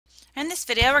In this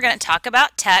video, we're going to talk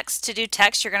about text. To do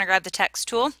text, you're going to grab the text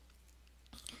tool.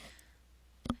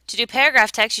 To do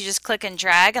paragraph text, you just click and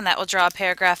drag, and that will draw a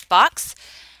paragraph box.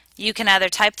 You can either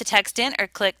type the text in or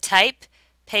click type,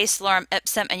 paste lorem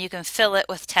ipsum, and you can fill it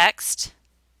with text.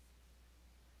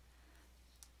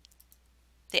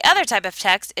 The other type of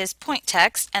text is point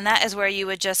text, and that is where you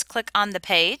would just click on the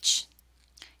page.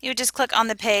 You would just click on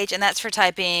the page, and that's for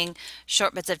typing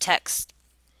short bits of text,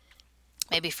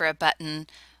 maybe for a button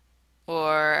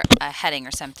or a heading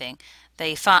or something.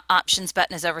 The font options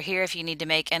button is over here if you need to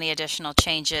make any additional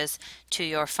changes to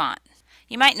your font.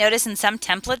 You might notice in some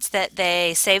templates that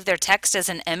they save their text as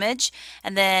an image,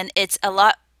 and then it's a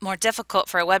lot more difficult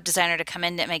for a web designer to come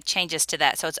in and make changes to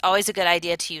that. So it's always a good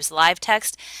idea to use live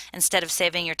text instead of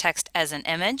saving your text as an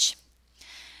image.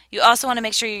 You also want to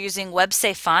make sure you're using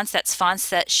web-safe fonts. That's fonts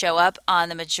that show up on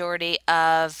the majority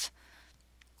of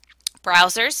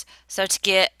browsers. So to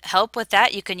get help with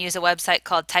that, you can use a website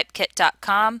called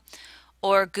typekit.com,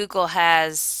 or Google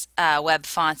has web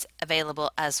fonts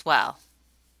available as well.